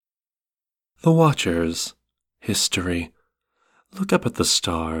The Watchers. History. Look up at the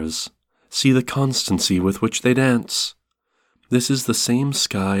stars. See the constancy with which they dance. This is the same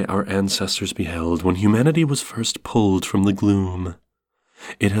sky our ancestors beheld when humanity was first pulled from the gloom.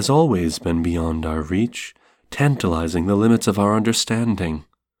 It has always been beyond our reach, tantalizing the limits of our understanding.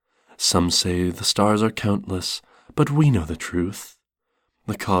 Some say the stars are countless, but we know the truth.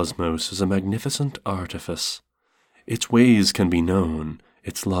 The cosmos is a magnificent artifice. Its ways can be known,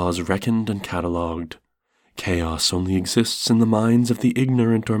 its laws reckoned and catalogued. Chaos only exists in the minds of the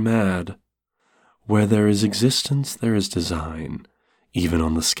ignorant or mad. Where there is existence, there is design, even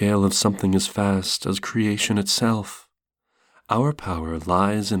on the scale of something as vast as creation itself. Our power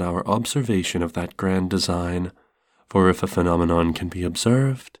lies in our observation of that grand design, for if a phenomenon can be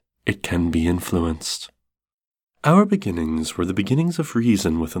observed, it can be influenced. Our beginnings were the beginnings of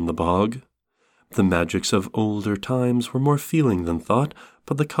reason within the bog. The magics of older times were more feeling than thought,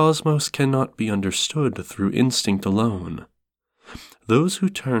 but the cosmos cannot be understood through instinct alone. Those who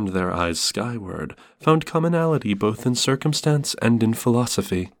turned their eyes skyward found commonality both in circumstance and in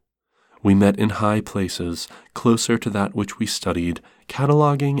philosophy. We met in high places, closer to that which we studied,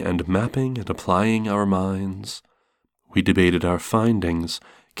 cataloguing and mapping and applying our minds. We debated our findings,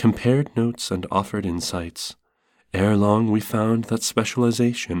 compared notes and offered insights. Ere long we found that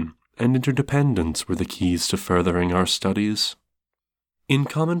specialization and interdependence were the keys to furthering our studies. In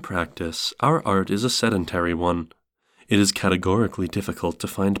common practice, our art is a sedentary one. It is categorically difficult to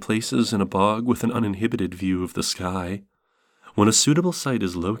find places in a bog with an uninhibited view of the sky. When a suitable site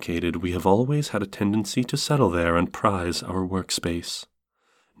is located, we have always had a tendency to settle there and prize our workspace.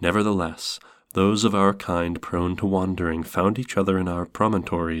 Nevertheless, those of our kind prone to wandering found each other in our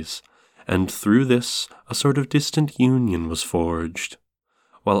promontories, and through this a sort of distant union was forged.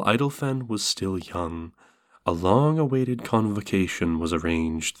 While Idlefen was still young, a long-awaited convocation was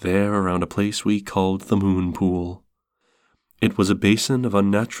arranged there around a place we called the Moon Pool. It was a basin of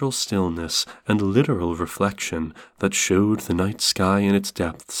unnatural stillness and literal reflection that showed the night sky in its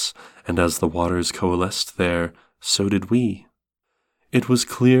depths, and as the waters coalesced there, so did we. It was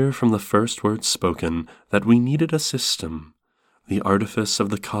clear from the first words spoken that we needed a system. The artifice of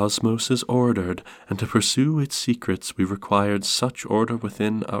the cosmos is ordered, and to pursue its secrets we required such order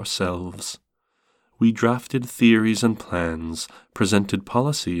within ourselves. We drafted theories and plans, presented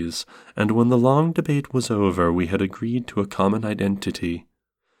policies, and when the long debate was over we had agreed to a common identity.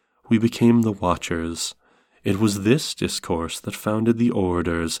 We became the Watchers. It was this discourse that founded the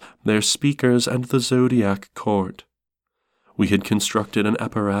orders, their speakers, and the Zodiac Court. We had constructed an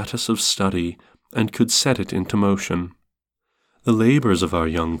apparatus of study, and could set it into motion. The labors of our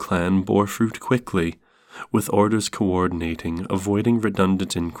young clan bore fruit quickly, with orders coordinating, avoiding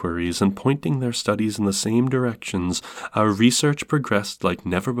redundant inquiries, and pointing their studies in the same directions. Our research progressed like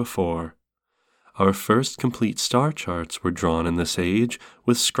never before. Our first complete star charts were drawn in this age,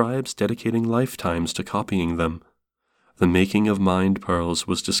 with scribes dedicating lifetimes to copying them. The making of mind pearls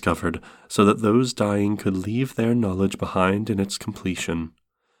was discovered, so that those dying could leave their knowledge behind in its completion.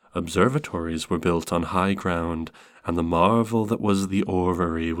 Observatories were built on high ground, and the marvel that was the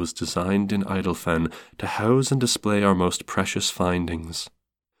orrery was designed in Idlefen to house and display our most precious findings.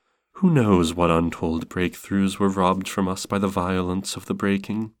 Who knows what untold breakthroughs were robbed from us by the violence of the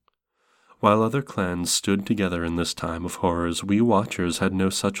breaking? While other clans stood together in this time of horrors, we Watchers had no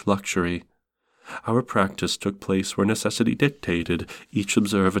such luxury. Our practice took place where necessity dictated. Each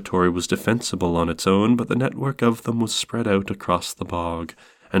observatory was defensible on its own, but the network of them was spread out across the bog,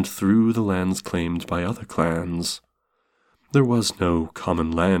 and through the lands claimed by other clans. There was no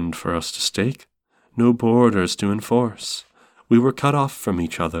common land for us to stake, no borders to enforce. We were cut off from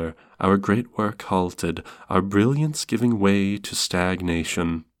each other, our great work halted, our brilliance giving way to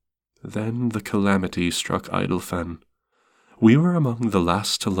stagnation. Then the calamity struck Idlefen. We were among the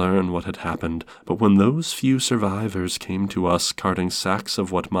last to learn what had happened, but when those few survivors came to us carting sacks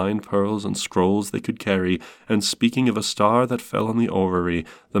of what mind pearls and scrolls they could carry, and speaking of a star that fell on the orrery,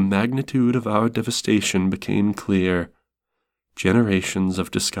 the magnitude of our devastation became clear. Generations of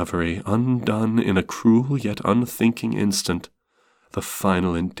discovery, undone in a cruel yet unthinking instant, the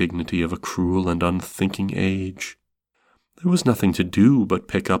final indignity of a cruel and unthinking age. There was nothing to do but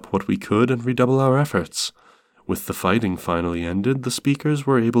pick up what we could and redouble our efforts. With the fighting finally ended, the speakers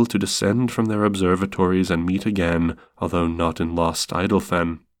were able to descend from their observatories and meet again, although not in lost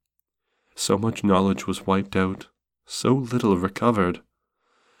Idlefen. So much knowledge was wiped out, so little recovered.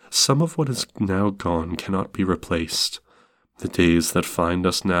 Some of what is now gone cannot be replaced. The days that find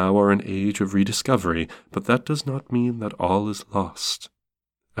us now are an age of rediscovery, but that does not mean that all is lost.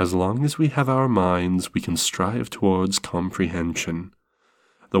 As long as we have our minds, we can strive towards comprehension.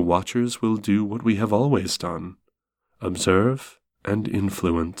 the watchers will do what we have always done: observe and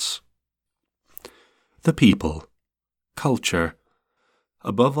influence. The people. Culture.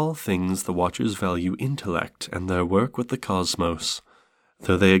 Above all things, the watchers value intellect and their work with the cosmos.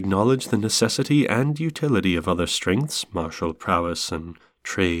 Though they acknowledge the necessity and utility of other strengths, martial prowess and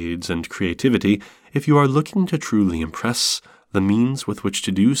trades and creativity, if you are looking to truly impress, the means with which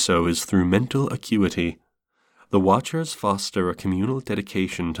to do so is through mental acuity. The watchers foster a communal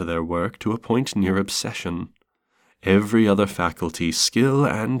dedication to their work to a point near obsession. Every other faculty, skill,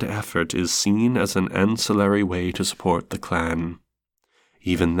 and effort is seen as an ancillary way to support the clan.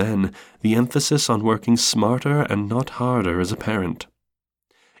 Even then, the emphasis on working smarter and not harder is apparent.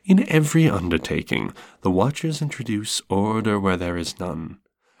 In every undertaking, the watchers introduce order where there is none.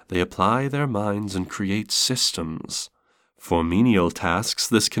 They apply their minds and create systems. For menial tasks,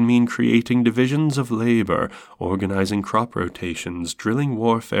 this can mean creating divisions of labor, organizing crop rotations, drilling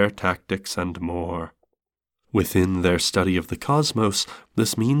warfare tactics, and more. Within their study of the cosmos,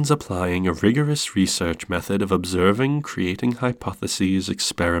 this means applying a rigorous research method of observing, creating hypotheses,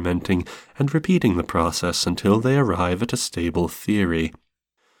 experimenting, and repeating the process until they arrive at a stable theory.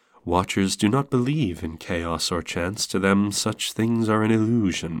 Watchers do not believe in chaos or chance. To them, such things are an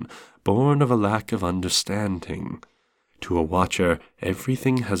illusion, born of a lack of understanding. To a watcher,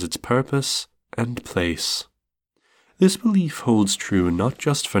 everything has its purpose and place. This belief holds true not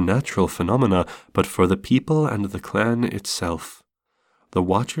just for natural phenomena, but for the people and the clan itself. The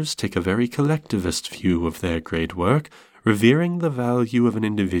watchers take a very collectivist view of their great work, revering the value of an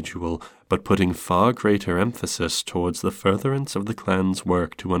individual, but putting far greater emphasis towards the furtherance of the clan's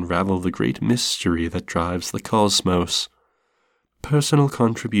work to unravel the great mystery that drives the cosmos. Personal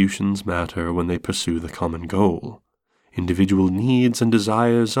contributions matter when they pursue the common goal. Individual needs and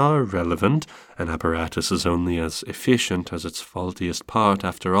desires are relevant. An apparatus is only as efficient as its faultiest part,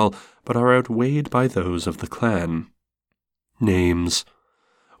 after all, but are outweighed by those of the clan. Names.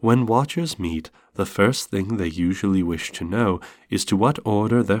 When watchers meet, the first thing they usually wish to know is to what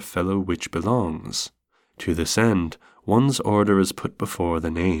order their fellow witch belongs. To this end, one's order is put before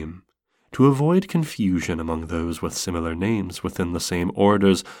the name. To avoid confusion among those with similar names within the same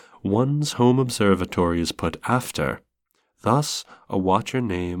orders, one's home observatory is put after. Thus, a watcher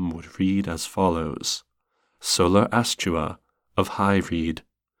name would read as follows: Solar Astua, of High Reed;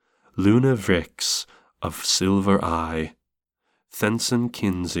 Luna Vrix, of Silver Eye; Thenson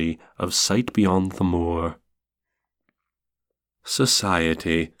Kinsey, of Sight Beyond the Moor.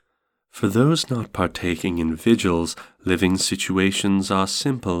 Society. For those not partaking in vigils, living situations are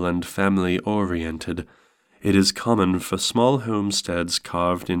simple and family-oriented. It is common for small homesteads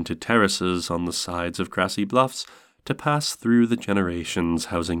carved into terraces on the sides of grassy bluffs to pass through the generations,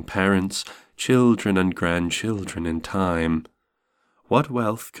 housing parents, children, and grandchildren in time. What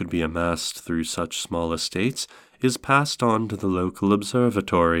wealth could be amassed through such small estates is passed on to the local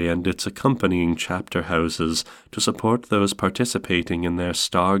observatory and its accompanying chapter houses to support those participating in their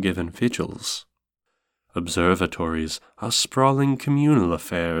star-given vigils. Observatories are sprawling communal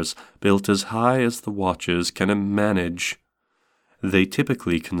affairs built as high as the watchers can manage. They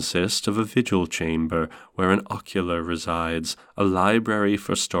typically consist of a vigil chamber where an ocular resides, a library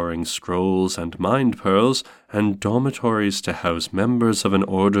for storing scrolls and mind pearls, and dormitories to house members of an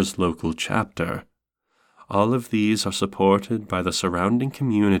order's local chapter. All of these are supported by the surrounding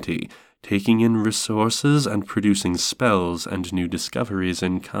community, taking in resources and producing spells and new discoveries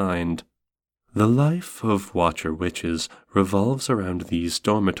in kind. The life of watcher witches revolves around these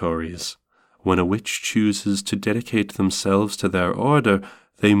dormitories. When a witch chooses to dedicate themselves to their order,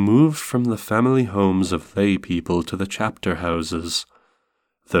 they move from the family homes of lay people to the chapter houses.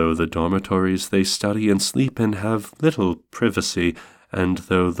 Though the dormitories they study and sleep in have little privacy, and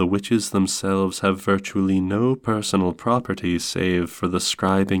though the witches themselves have virtually no personal property save for the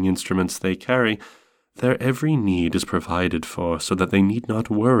scribing instruments they carry, their every need is provided for so that they need not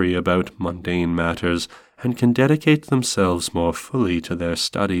worry about mundane matters and can dedicate themselves more fully to their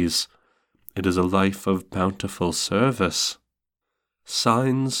studies. It is a life of bountiful service.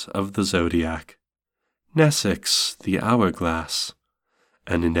 Signs of the Zodiac. Nesix, the hourglass.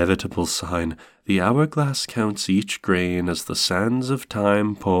 An inevitable sign, the hourglass counts each grain as the sands of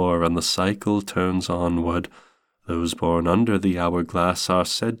time pour and the cycle turns onward. Those born under the hourglass are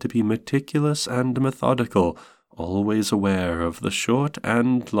said to be meticulous and methodical, always aware of the short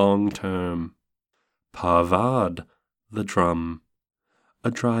and long term. Parvad, the drum. A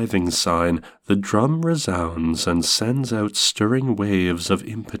driving sign, the drum resounds and sends out stirring waves of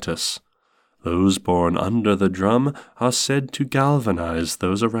impetus. Those born under the drum are said to galvanize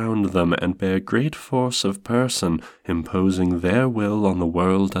those around them and bear great force of person, imposing their will on the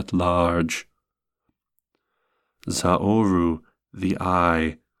world at large. Zaoru, the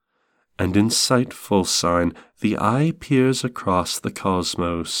eye. An insightful sign, the eye peers across the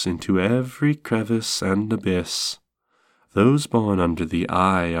cosmos into every crevice and abyss. Those born under the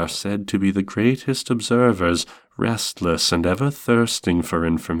eye are said to be the greatest observers, restless and ever thirsting for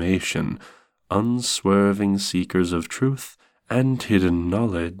information, unswerving seekers of truth and hidden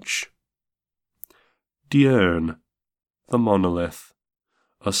knowledge. Diurn, the monolith.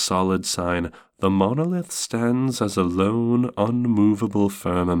 A solid sign, the monolith stands as a lone, unmovable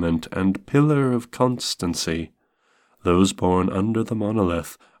firmament and pillar of constancy. Those born under the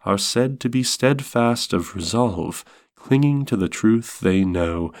monolith are said to be steadfast of resolve, clinging to the truth they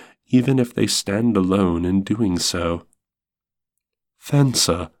know, even if they stand alone in doing so.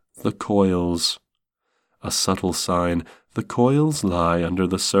 Fensa, the coils. A subtle sign, the coils lie under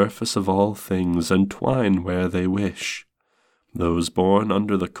the surface of all things and twine where they wish. Those born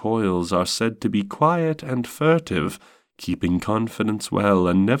under the coils are said to be quiet and furtive, keeping confidence well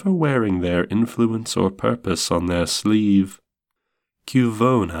and never wearing their influence or purpose on their sleeve.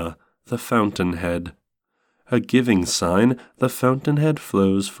 Cuvona, the fountainhead. A giving sign, the fountainhead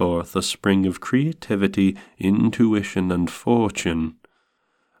flows forth a spring of creativity, intuition, and fortune.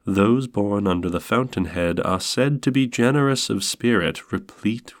 Those born under the fountainhead are said to be generous of spirit,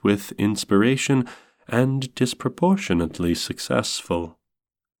 replete with inspiration, and disproportionately successful.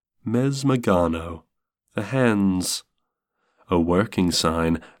 Mesmagano, the hands. A working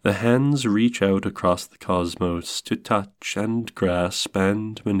sign, the hands reach out across the cosmos to touch and grasp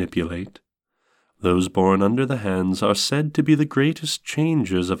and manipulate. Those born under the hands are said to be the greatest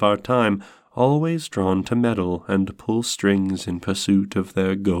changers of our time, always drawn to meddle and pull strings in pursuit of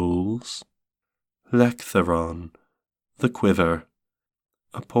their goals. Lectheron, the quiver.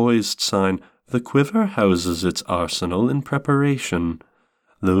 A poised sign, the quiver houses its arsenal in preparation.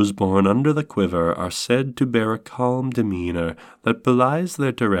 Those born under the quiver are said to bear a calm demeanor that belies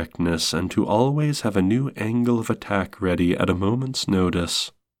their directness and to always have a new angle of attack ready at a moment's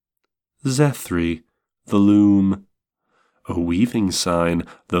notice. Zethri, the loom. A weaving sign,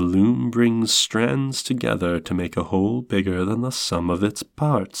 the loom brings strands together to make a whole bigger than the sum of its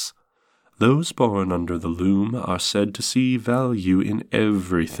parts. Those born under the loom are said to see value in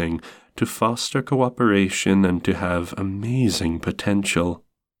everything, to foster cooperation, and to have amazing potential.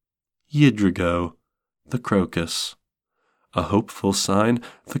 Yidrigo, the crocus. A hopeful sign,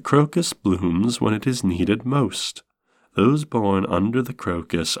 the crocus blooms when it is needed most. Those born under the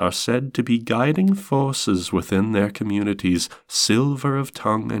crocus are said to be guiding forces within their communities, silver of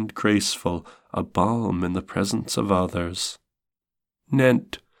tongue and graceful, a balm in the presence of others.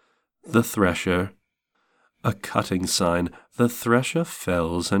 Nent, the thresher. A cutting sign, the thresher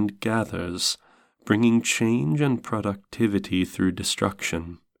fells and gathers, bringing change and productivity through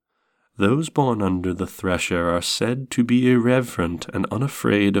destruction. Those born under the thresher are said to be irreverent and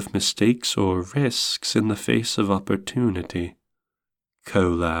unafraid of mistakes or risks in the face of opportunity.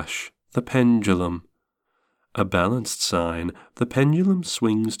 Kolash, the pendulum. A balanced sign, the pendulum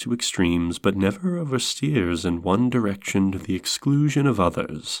swings to extremes but never oversteers in one direction to the exclusion of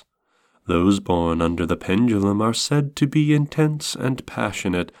others. Those born under the pendulum are said to be intense and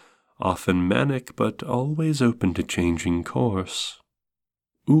passionate, often manic but always open to changing course.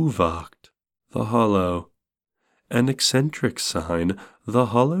 Uvakt, the hollow. An eccentric sign, the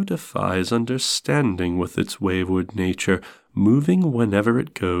hollow defies understanding with its wayward nature, moving whenever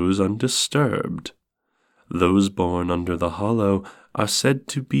it goes undisturbed. Those born under the hollow are said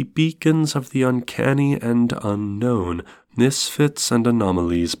to be beacons of the uncanny and unknown, misfits and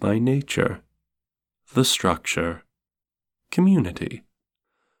anomalies by nature. The structure. Community.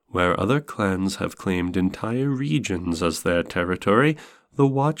 Where other clans have claimed entire regions as their territory, the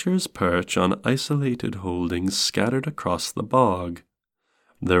Watchers perch on isolated holdings scattered across the bog.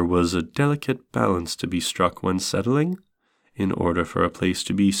 There was a delicate balance to be struck when settling. In order for a place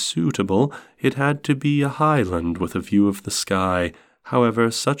to be suitable, it had to be a highland with a view of the sky.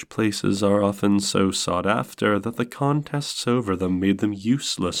 However, such places are often so sought after that the contests over them made them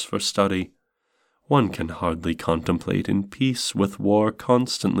useless for study. One can hardly contemplate in peace with war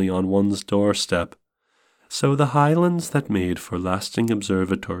constantly on one's doorstep. So the highlands that made for lasting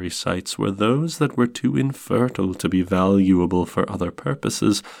observatory sites were those that were too infertile to be valuable for other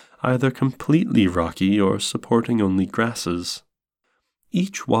purposes, either completely rocky or supporting only grasses.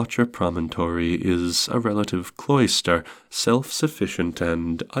 Each Watcher promontory is a relative cloister, self-sufficient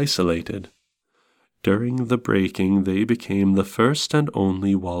and isolated. During the breaking, they became the first and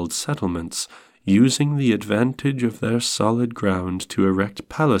only walled settlements, using the advantage of their solid ground to erect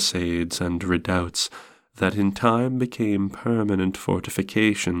palisades and redoubts that in time became permanent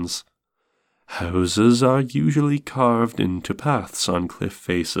fortifications. Houses are usually carved into paths on cliff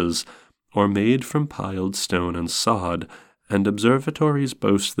faces, or made from piled stone and sod, and observatories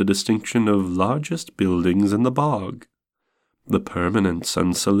boast the distinction of largest buildings in the bog. The permanence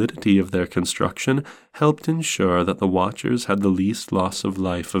and solidity of their construction helped ensure that the Watchers had the least loss of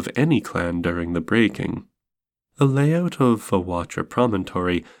life of any clan during the breaking. The layout of a Watcher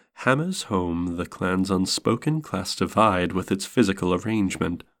promontory hammers home the clan's unspoken class divide with its physical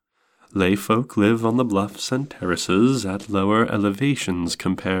arrangement. Layfolk live on the bluffs and terraces at lower elevations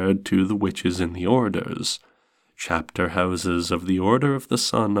compared to the witches in the orders. Chapter houses of the Order of the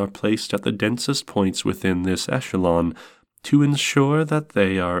Sun are placed at the densest points within this echelon to ensure that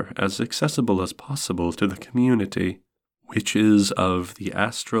they are as accessible as possible to the community. Witches of the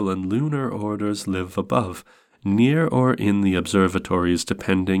astral and lunar orders live above, near or in the observatories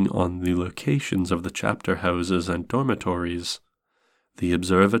depending on the locations of the chapter houses and dormitories. The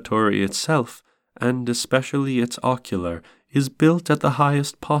observatory itself, and especially its ocular, is built at the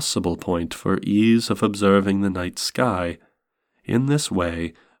highest possible point for ease of observing the night sky. In this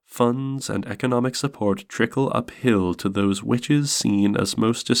way, funds and economic support trickle uphill to those witches seen as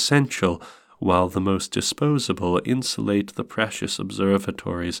most essential, while the most disposable insulate the precious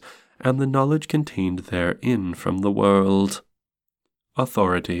observatories and the knowledge contained therein from the world.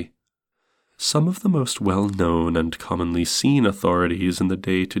 Authority. Some of the most well-known and commonly seen authorities in the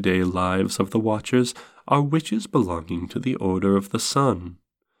day-to-day lives of the Watchers are witches belonging to the Order of the Sun.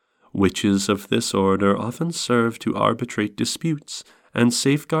 Witches of this order often serve to arbitrate disputes and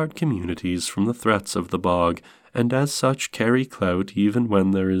safeguard communities from the threats of the bog, and as such carry clout even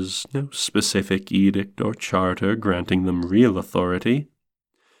when there is no specific edict or charter granting them real authority.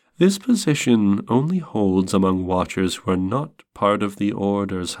 This position only holds among Watchers who are not part of the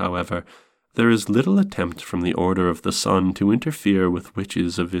orders, however. There is little attempt from the Order of the Sun to interfere with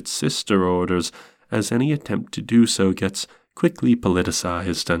witches of its sister orders, as any attempt to do so gets quickly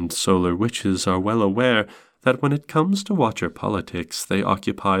politicized, and solar witches are well aware that when it comes to Watcher politics, they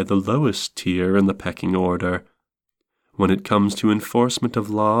occupy the lowest tier in the pecking order. When it comes to enforcement of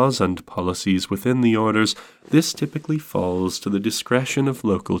laws and policies within the orders, this typically falls to the discretion of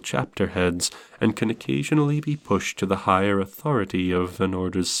local chapter heads and can occasionally be pushed to the higher authority of an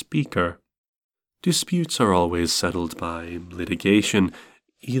order's speaker. Disputes are always settled by litigation,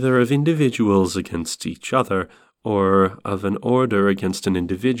 either of individuals against each other or of an order against an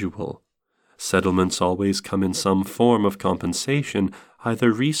individual. Settlements always come in some form of compensation,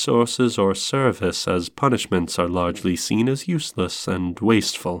 either resources or service, as punishments are largely seen as useless and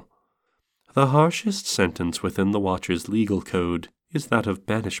wasteful. The harshest sentence within the Watcher's legal code is that of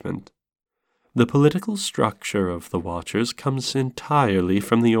banishment. The political structure of the Watchers comes entirely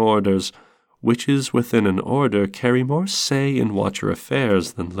from the orders. Witches within an order carry more say in Watcher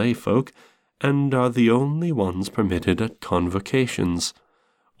affairs than layfolk, and are the only ones permitted at convocations.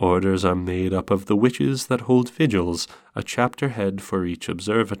 Orders are made up of the witches that hold vigils, a chapter head for each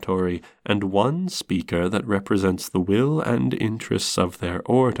observatory, and one speaker that represents the will and interests of their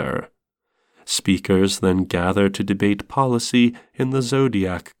order. Speakers then gather to debate policy in the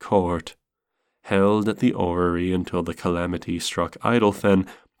Zodiac Court. Held at the orrery until the calamity struck Idlefen,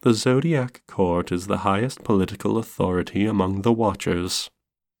 the Zodiac Court is the highest political authority among the Watchers.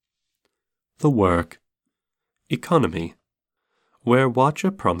 The work. Economy. Where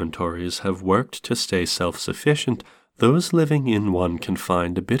Watcher promontories have worked to stay self-sufficient, those living in one can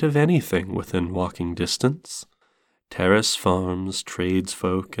find a bit of anything within walking distance. Terrace farms,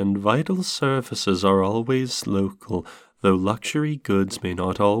 tradesfolk, and vital services are always local, though luxury goods may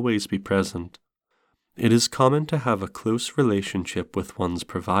not always be present. It is common to have a close relationship with one's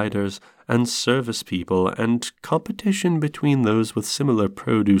providers and service people, and competition between those with similar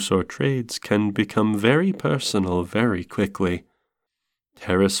produce or trades can become very personal very quickly.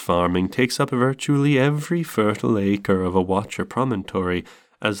 Terrace farming takes up virtually every fertile acre of a Watcher promontory,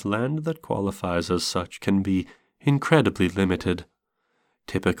 as land that qualifies as such can be incredibly limited.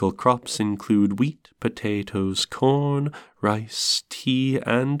 Typical crops include wheat, potatoes, corn, rice, tea,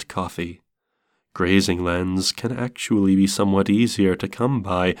 and coffee. Grazing lands can actually be somewhat easier to come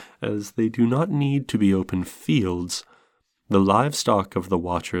by, as they do not need to be open fields. The livestock of the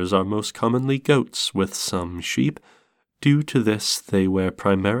Watchers are most commonly goats, with some sheep. Due to this, they wear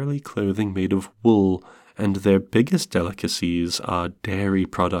primarily clothing made of wool, and their biggest delicacies are dairy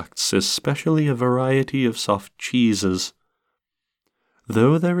products, especially a variety of soft cheeses.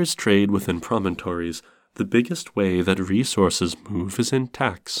 Though there is trade within promontories, the biggest way that resources move is in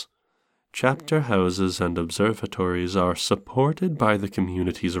tax. Chapter houses and observatories are supported by the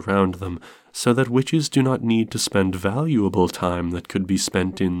communities around them, so that witches do not need to spend valuable time that could be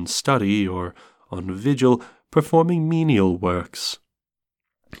spent in study or on vigil performing menial works.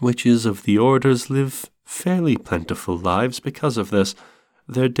 Witches of the orders live fairly plentiful lives because of this.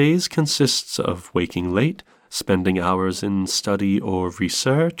 Their days consists of waking late, spending hours in study or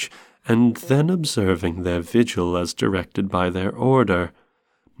research, and then observing their vigil as directed by their order.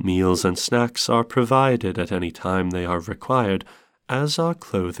 Meals and snacks are provided at any time they are required, as are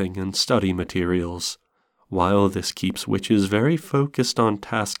clothing and study materials. While this keeps witches very focused on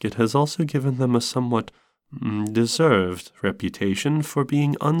task, it has also given them a somewhat deserved reputation for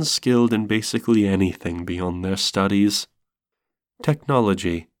being unskilled in basically anything beyond their studies.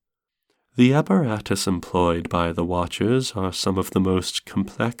 Technology. The apparatus employed by the Watchers are some of the most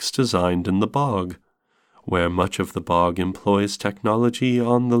complex designed in the bog. Where much of the bog employs technology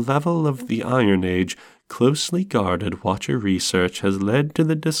on the level of the Iron Age, closely guarded Watcher research has led to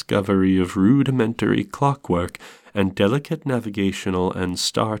the discovery of rudimentary clockwork and delicate navigational and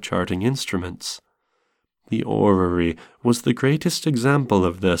star-charting instruments. The orrery was the greatest example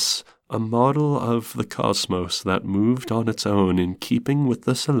of this, a model of the cosmos that moved on its own in keeping with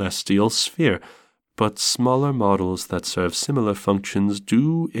the celestial sphere, but smaller models that serve similar functions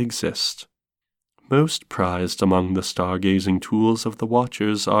do exist. Most prized among the stargazing tools of the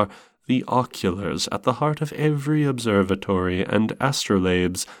Watchers are the oculars at the heart of every observatory and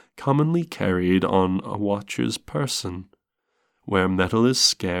astrolabes commonly carried on a Watcher's person. Where metal is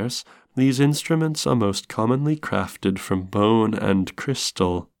scarce, these instruments are most commonly crafted from bone and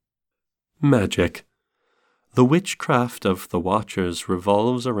crystal. Magic. The witchcraft of the Watchers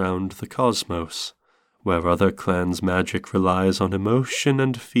revolves around the cosmos. Where other clans' magic relies on emotion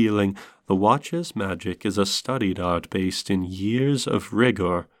and feeling, the Watchers' magic is a studied art based in years of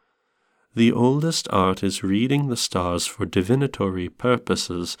rigor. The oldest art is reading the stars for divinatory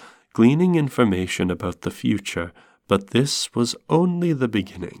purposes, gleaning information about the future, but this was only the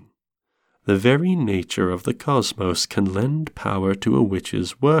beginning. The very nature of the cosmos can lend power to a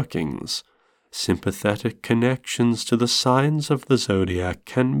witch's workings. Sympathetic connections to the signs of the zodiac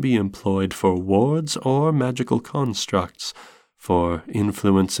can be employed for wards or magical constructs, for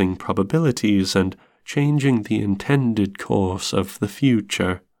influencing probabilities and changing the intended course of the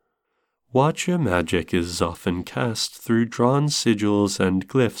future. Watcher magic is often cast through drawn sigils and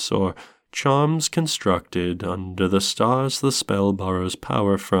glyphs or charms constructed under the stars the spell borrows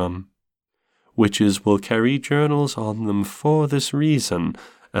power from. Witches will carry journals on them for this reason,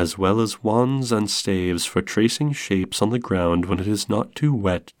 as well as wands and staves for tracing shapes on the ground when it is not too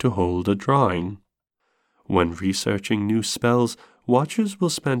wet to hold a drawing. When researching new spells, Watchers will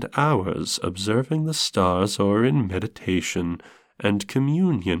spend hours observing the stars or in meditation and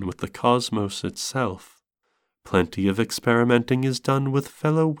communion with the cosmos itself. Plenty of experimenting is done with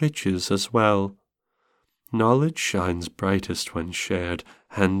fellow witches as well. Knowledge shines brightest when shared,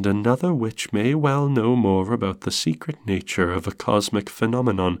 and another witch may well know more about the secret nature of a cosmic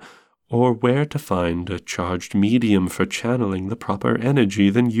phenomenon, or where to find a charged medium for channeling the proper energy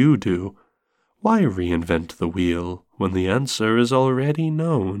than you do. Why reinvent the wheel when the answer is already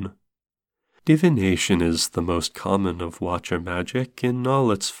known? Divination is the most common of Watcher magic in all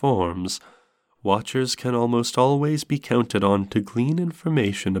its forms. Watchers can almost always be counted on to glean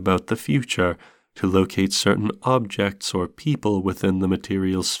information about the future, to locate certain objects or people within the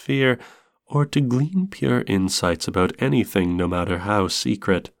material sphere, or to glean pure insights about anything no matter how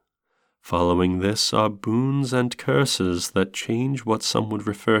secret. Following this are boons and curses that change what some would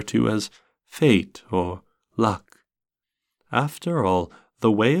refer to as fate or luck. After all,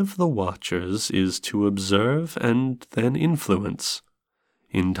 the way of the Watchers is to observe and then influence.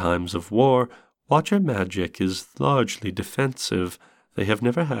 In times of war, Watcher magic is largely defensive. They have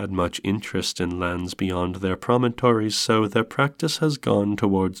never had much interest in lands beyond their promontories, so their practice has gone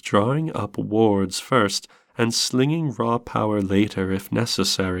towards drawing up wards first and slinging raw power later if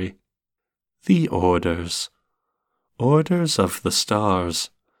necessary. The Orders. Orders of the Stars.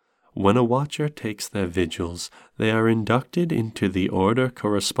 When a Watcher takes their vigils, they are inducted into the order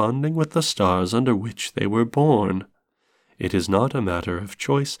corresponding with the stars under which they were born. It is not a matter of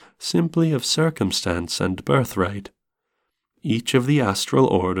choice, simply of circumstance and birthright. Each of the astral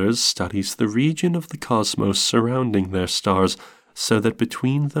orders studies the region of the cosmos surrounding their stars, so that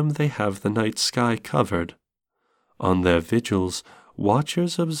between them they have the night sky covered. On their vigils,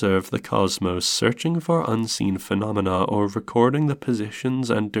 Watchers observe the cosmos, searching for unseen phenomena or recording the positions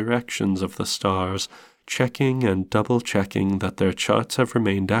and directions of the stars, checking and double-checking that their charts have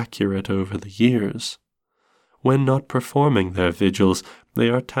remained accurate over the years. When not performing their vigils, they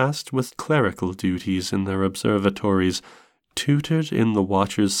are tasked with clerical duties in their observatories, tutored in the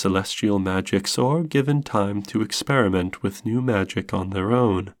Watcher's celestial magics, or given time to experiment with new magic on their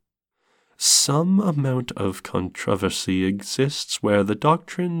own. Some amount of controversy exists where the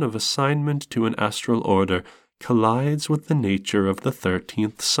doctrine of assignment to an astral order collides with the nature of the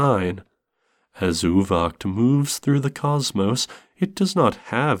 13th sign. As Uvakt moves through the cosmos, it does not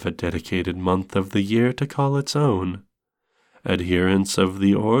have a dedicated month of the year to call its own. Adherents of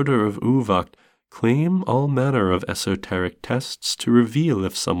the Order of Uvakt claim all manner of esoteric tests to reveal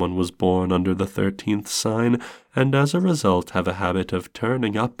if someone was born under the 13th sign, and as a result have a habit of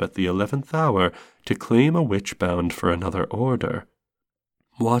turning up at the 11th hour to claim a witch bound for another order.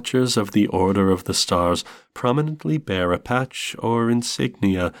 Watchers of the Order of the Stars prominently bear a patch or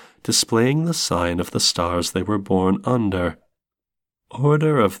insignia displaying the sign of the stars they were born under.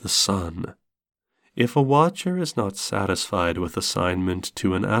 Order of the Sun. If a watcher is not satisfied with assignment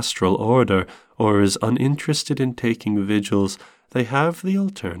to an astral order or is uninterested in taking vigils, they have the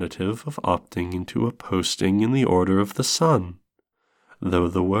alternative of opting into a posting in the Order of the Sun. Though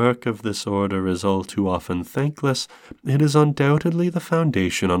the work of this order is all too often thankless, it is undoubtedly the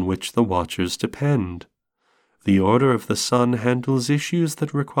foundation on which the watchers depend. The Order of the Sun handles issues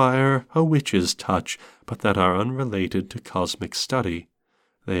that require a witch's touch, but that are unrelated to cosmic study.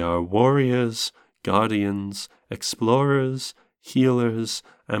 They are warriors, guardians, explorers, healers,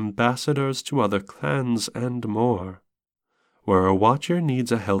 ambassadors to other clans, and more. Where a watcher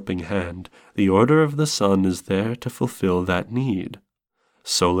needs a helping hand, the Order of the Sun is there to fulfill that need.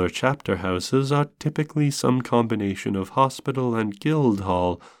 Solar chapter houses are typically some combination of hospital and guild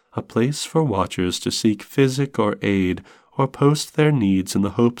hall, a place for watchers to seek physic or aid, or post their needs in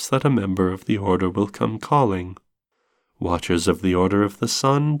the hopes that a member of the order will come calling. Watchers of the Order of the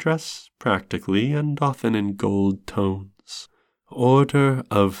Sun dress practically and often in gold tones. Order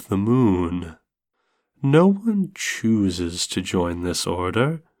of the Moon. No one chooses to join this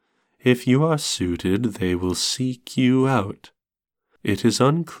order. If you are suited, they will seek you out. It is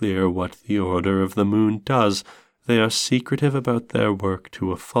unclear what the Order of the Moon does. They are secretive about their work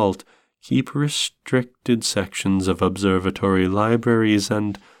to a fault, keep restricted sections of observatory libraries,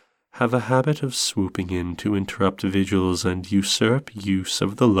 and have a habit of swooping in to interrupt vigils and usurp use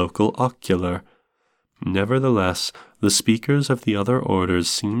of the local ocular. Nevertheless, the speakers of the other orders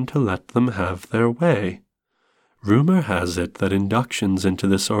seem to let them have their way. Rumor has it that inductions into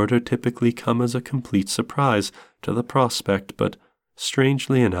this order typically come as a complete surprise to the prospect, but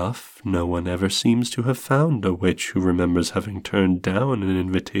strangely enough, no one ever seems to have found a witch who remembers having turned down an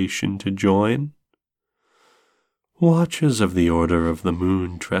invitation to join. Watchers of the Order of the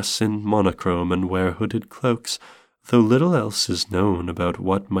Moon dress in monochrome and wear hooded cloaks, though little else is known about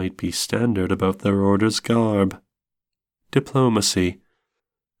what might be standard about their order's garb. Diplomacy.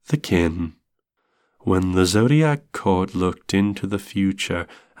 The kin. When the Zodiac Court looked into the future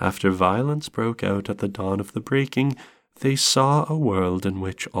after violence broke out at the dawn of the breaking, they saw a world in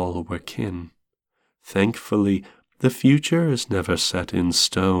which all were kin. Thankfully, the future is never set in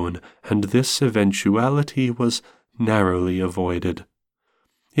stone, and this eventuality was narrowly avoided.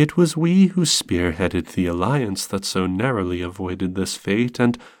 It was we who spearheaded the alliance that so narrowly avoided this fate,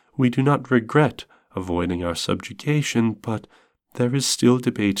 and we do not regret avoiding our subjugation, but there is still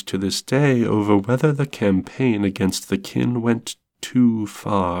debate to this day over whether the campaign against the kin went too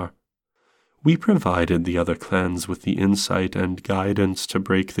far. We provided the other clans with the insight and guidance to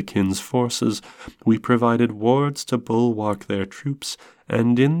break the kin's forces. We provided wards to bulwark their troops,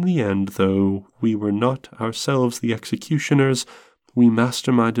 and in the end, though we were not ourselves the executioners, we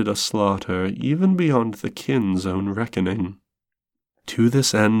masterminded a slaughter even beyond the kin's own reckoning. To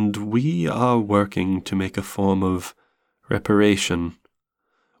this end, we are working to make a form of reparation.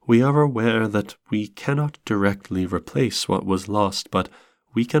 We are aware that we cannot directly replace what was lost, but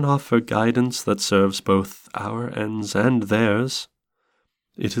we can offer guidance that serves both our ends and theirs.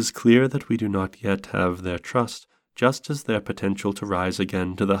 It is clear that we do not yet have their trust, just as their potential to rise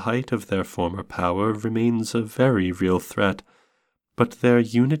again to the height of their former power remains a very real threat, but their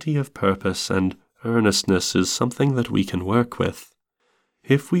unity of purpose and earnestness is something that we can work with.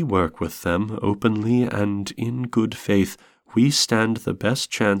 If we work with them openly and in good faith, we stand the best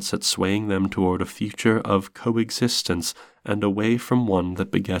chance at swaying them toward a future of coexistence and away from one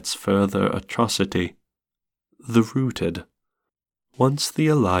that begets further atrocity. The Rooted. Once the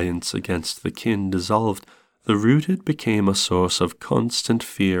alliance against the kin dissolved, the Rooted became a source of constant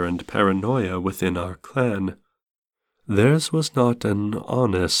fear and paranoia within our clan. Theirs was not an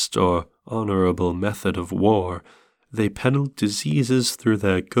honest or honorable method of war. They peddled diseases through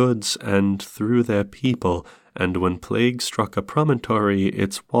their goods and through their people, and when plague struck a promontory,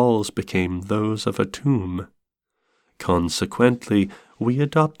 its walls became those of a tomb. Consequently, we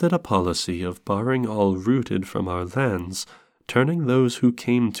adopted a policy of barring all rooted from our lands, turning those who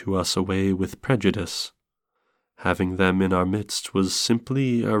came to us away with prejudice. Having them in our midst was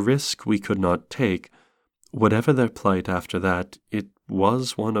simply a risk we could not take. Whatever their plight after that, it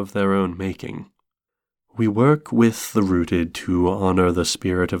was one of their own making. We work with the rooted to honor the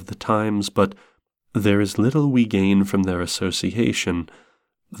spirit of the times, but there is little we gain from their association.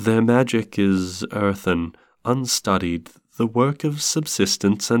 Their magic is earthen, unstudied, the work of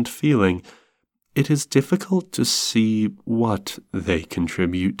subsistence and feeling. It is difficult to see what they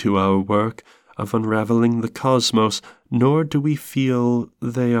contribute to our work of unraveling the cosmos, nor do we feel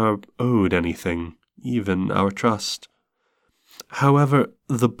they are owed anything, even our trust. However,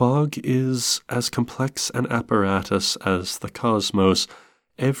 the bog is as complex an apparatus as the cosmos.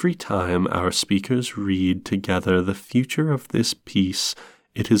 Every time our speakers read together the future of this piece,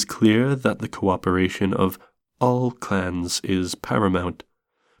 it is clear that the cooperation of all clans is paramount.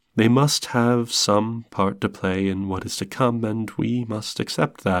 They must have some part to play in what is to come, and we must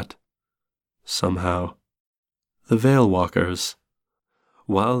accept that. Somehow. The Veil Walkers.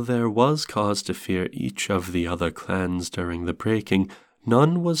 While there was cause to fear each of the other clans during the breaking,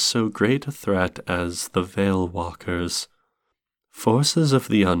 none was so great a threat as the Veil Walkers. Forces of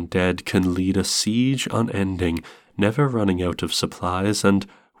the undead can lead a siege unending, never running out of supplies and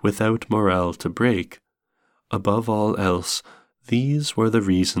without morale to break. Above all else, these were the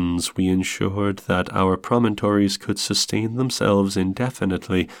reasons we ensured that our promontories could sustain themselves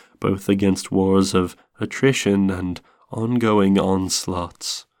indefinitely, both against wars of attrition and ongoing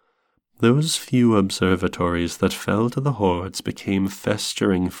onslaughts. Those few observatories that fell to the hordes became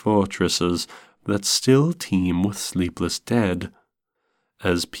festering fortresses that still teem with sleepless dead.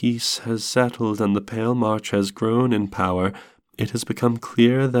 As peace has settled and the Pale March has grown in power, it has become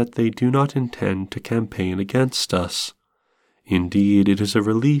clear that they do not intend to campaign against us. Indeed, it is a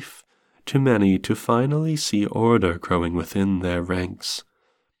relief to many to finally see order growing within their ranks.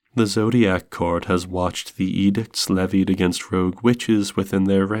 The Zodiac Court has watched the edicts levied against rogue witches within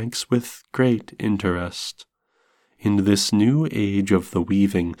their ranks with great interest. In this new age of the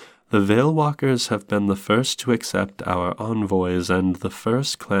weaving, the Veil Walkers have been the first to accept our envoys and the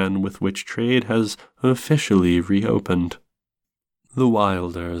first clan with which trade has officially reopened. The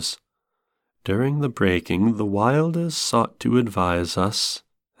Wilders. During the breaking, the Wilders sought to advise us,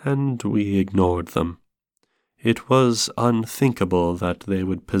 and we ignored them. It was unthinkable that they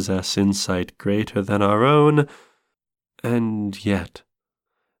would possess insight greater than our own, and yet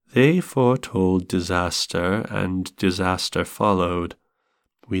they foretold disaster, and disaster followed.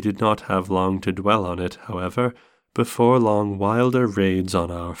 We did not have long to dwell on it, however. Before long, Wilder raids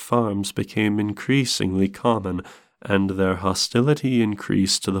on our farms became increasingly common, and their hostility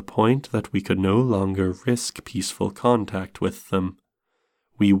increased to the point that we could no longer risk peaceful contact with them.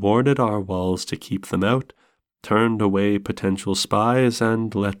 We warded our walls to keep them out, turned away potential spies,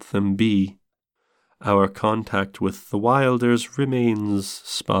 and let them be. Our contact with the Wilders remains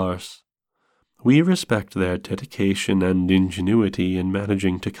sparse. We respect their dedication and ingenuity in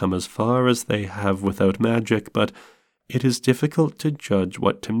managing to come as far as they have without magic, but it is difficult to judge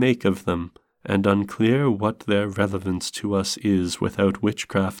what to make of them, and unclear what their relevance to us is without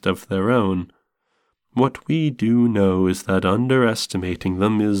witchcraft of their own. What we do know is that underestimating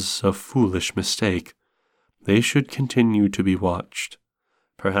them is a foolish mistake. They should continue to be watched.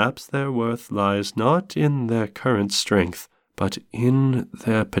 Perhaps their worth lies not in their current strength, but in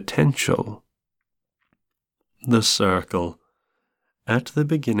their potential. The Circle. At the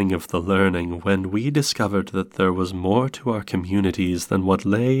beginning of the learning, when we discovered that there was more to our communities than what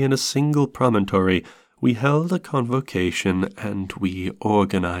lay in a single promontory, we held a convocation and we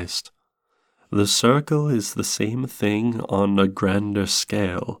organized. The Circle is the same thing on a grander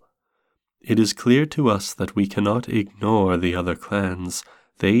scale. It is clear to us that we cannot ignore the other clans.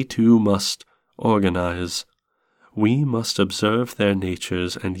 They too must organize. We must observe their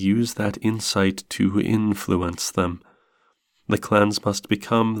natures and use that insight to influence them. The clans must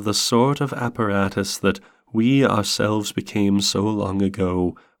become the sort of apparatus that we ourselves became so long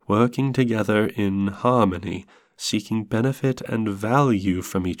ago, working together in harmony, seeking benefit and value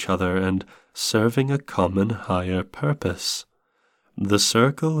from each other, and serving a common higher purpose. The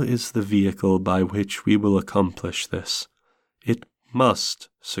Circle is the vehicle by which we will accomplish this. It must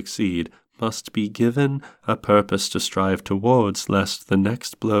succeed, must be given a purpose to strive towards, lest the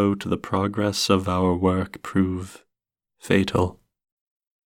next blow to the progress of our work prove fatal.